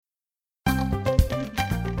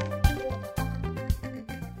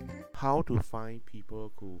How to find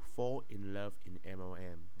people who fall in love in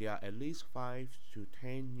MLM. There are at least 5 to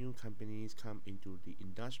 10 new companies come into the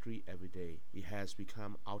industry every day. It has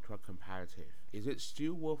become ultra competitive. Is it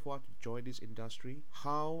still worthwhile to join this industry?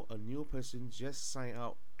 How a new person just signed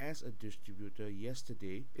up as a distributor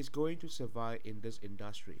yesterday is going to survive in this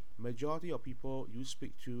industry. Majority of people you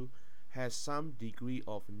speak to has some degree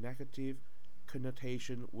of negative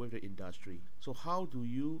connotation with the industry. So how do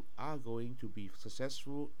you are going to be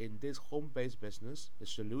successful in this home-based business? The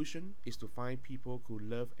solution is to find people who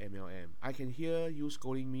love MLM. I can hear you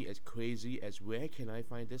scolding me as crazy as where can I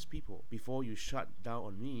find these people? Before you shut down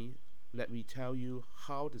on me, let me tell you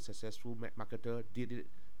how the successful marketer did it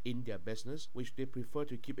in their business, which they prefer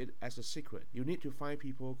to keep it as a secret. You need to find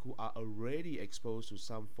people who are already exposed to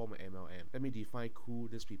some form of MLM. Let me define who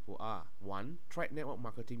these people are. 1. Tried network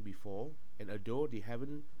marketing before, and although they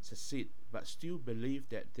haven't succeeded, but still believe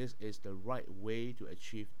that this is the right way to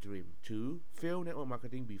achieve dream. 2. Failed network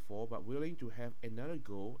marketing before, but willing to have another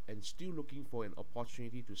goal and still looking for an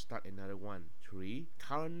opportunity to start another one. 3.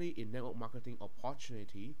 Currently in network marketing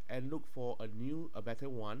opportunity and look for a better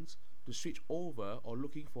one to switch over or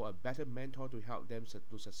looking for a better mentor to help them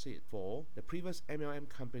to succeed. 4. The previous MLM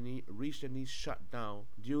company recently shut down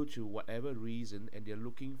due to whatever reason and they're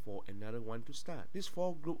looking for another one to start. This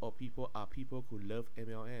 4 group of people are people who love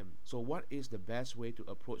MLM. So what is the best way to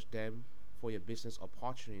approach them for your business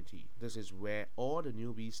opportunity? This is where all the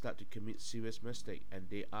newbies start to commit serious mistake and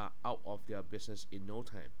they are out of their business in no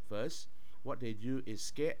time. First, what they do is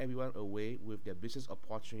scare everyone away with their business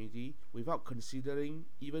opportunity without considering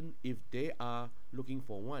even if they are looking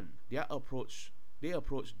for one. They approach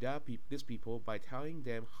these people by telling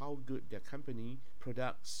them how good their company,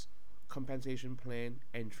 products, compensation plan,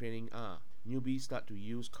 and training are. Newbies start to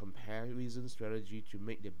use comparison strategy to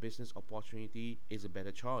make their business opportunity is a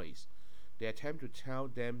better choice. They attempt to tell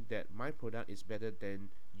them that my product is better than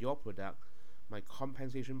your product, my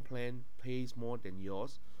compensation plan pays more than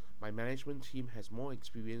yours, my management team has more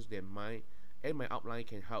experience than mine, and my upline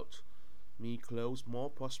can help me close more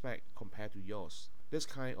prospects compared to yours. This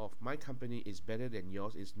kind of my company is better than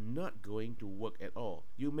yours is not going to work at all.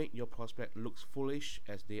 You make your prospect look foolish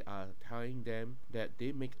as they are telling them that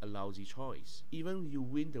they make a lousy choice. Even you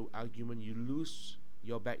win the argument, you lose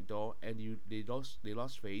your backdoor and they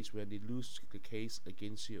lost face when they lose the case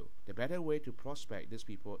against you. The better way to prospect these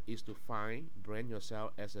people is to brand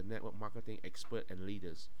yourself as a network marketing expert and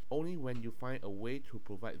leaders. Only when you find a way to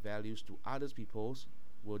provide values to others people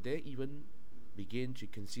will they even begin to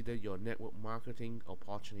consider your network marketing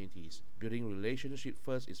opportunities. Building relationship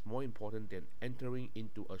first is more important than entering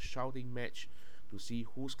into a shouting match to see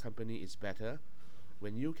whose company is better.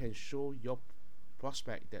 When you can show your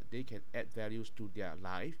prospect that they can add values to their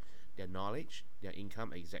life, their knowledge, their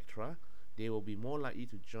income, etc., they will be more likely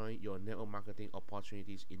to join your network marketing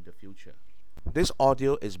opportunities in the future. This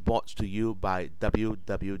audio is brought to you by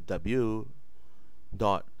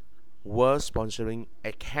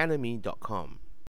www.worldsponsoringacademy.com.